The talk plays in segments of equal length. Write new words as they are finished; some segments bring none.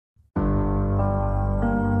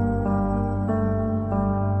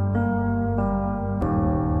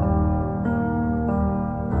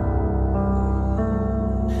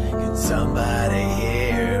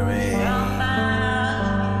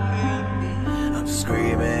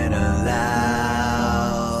screaming aloud.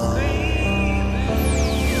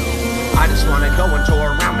 I just wanna go and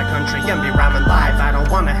tour around the country and be rhyming live. I don't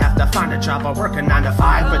wanna have to find a job or work a 9 to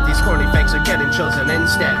 5, but these corny fakes are getting chosen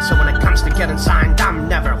instead. So when it comes to getting signed, I'm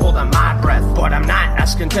never holding my breath. But I'm not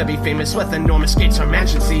asking to be famous with enormous gates or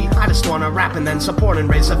mansions. See, I just wanna rap and then support and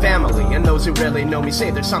raise a family. And those who really know me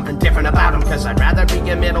say there's something different about them, cause I'd rather be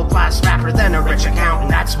a middle class rapper than a rich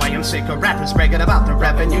accountant. That's why I'm sick of rappers bragging about their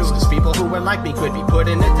revenues, cause people who are like me could be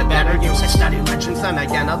putting it to better use. I study legends, then I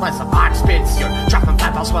analyze the box bits. You're dropping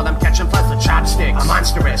fat balls while I'm catching flies with chopsticks. I'm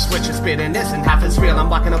monstrous, which is spitting isn't half as real. I'm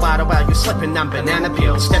walking a water while you're slipping on banana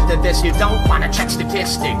peels. Step to this, you don't wanna check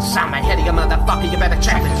statistics. I'm ahead of you, motherfucker, you better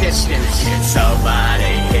check the distance. Can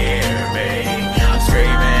somebody hear me? I'm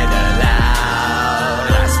screaming aloud.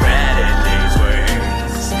 I'm spreading these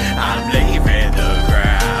wings. I'm leaving the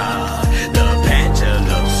ground. The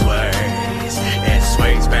pendulum sways. It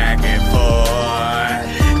swings back and forth.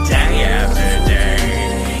 Day after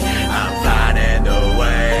day, I'm finding a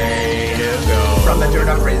way to go. From the dirt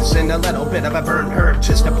of prison, a little bit of a burnt herb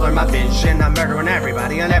just to blur my vision. I'm murdering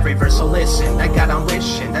everybody on every verse, so listen. I got them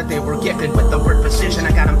wishing that they were gifted with the word precision.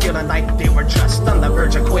 I got them feeling like they were just on the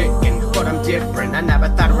verge of quitting, but I'm different. I never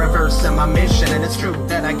thought of reversing my mission, and it's true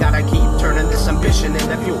that I gotta keep turning this ambition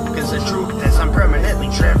into fuel, cause the truth is I'm permanently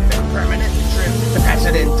driven. The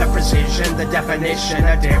president of precision, the definition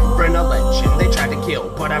of different, a legend. They tried to kill,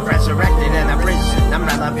 but I've resurrected and I've risen. I'm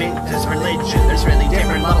relevant as religion. There's really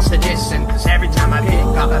different levels to dissing, cause every time I pick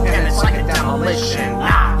up a pen it's like a demolition.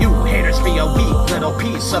 You haters be a weak little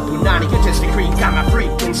piece of punani. You just agree I'm a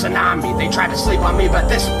freaking tsunami. They try to sleep on me, but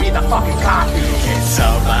this be the fucking coffee. Can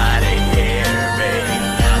somebody hear me?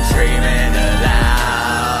 I'm screaming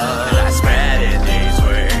aloud. I'm spreading these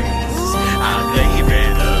wings. I'm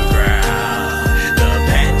leaving the ground. The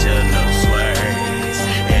pendulum sways.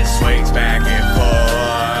 It swings back and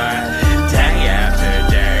forth. Day after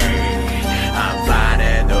day, I'm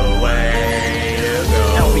finding a way to go.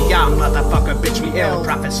 LBR, motherfucker, bitch, we ill.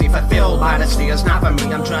 Prophecy fulfilled. Modesty is not for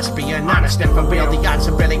me. I'm just being honest and for real. The odds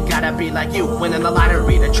have really gotta be like you, winning the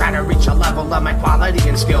lottery to try to reach a level of my quality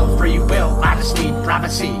and skill. Free will, I just need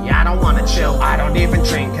privacy. I don't wanna chill. I don't even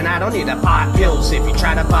drink and I don't need to pop pills. If you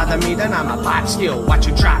try to bother me, then I'm a pop still. Watch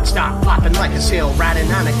you drop, stop, flopping like a seal.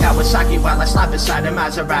 Riding on a Kawasaki while I slide beside a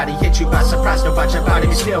Maserati. Hit you by surprise, don't watch your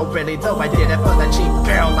body still. Really, though I did it for the cheap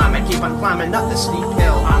thrill. I'ma keep on climbing up the steep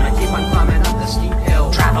hill. I'ma keep on climbing up the steep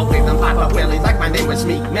hill. Travel with them, Papa Willie, like my name was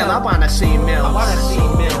Meek Mill. I wanna see Mills. I wanna see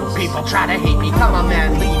Mills. People try to hate me, come on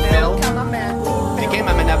man, leave Bill. The game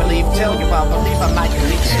I'ma never leave till you all believe I might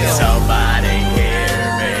leave still. Somebody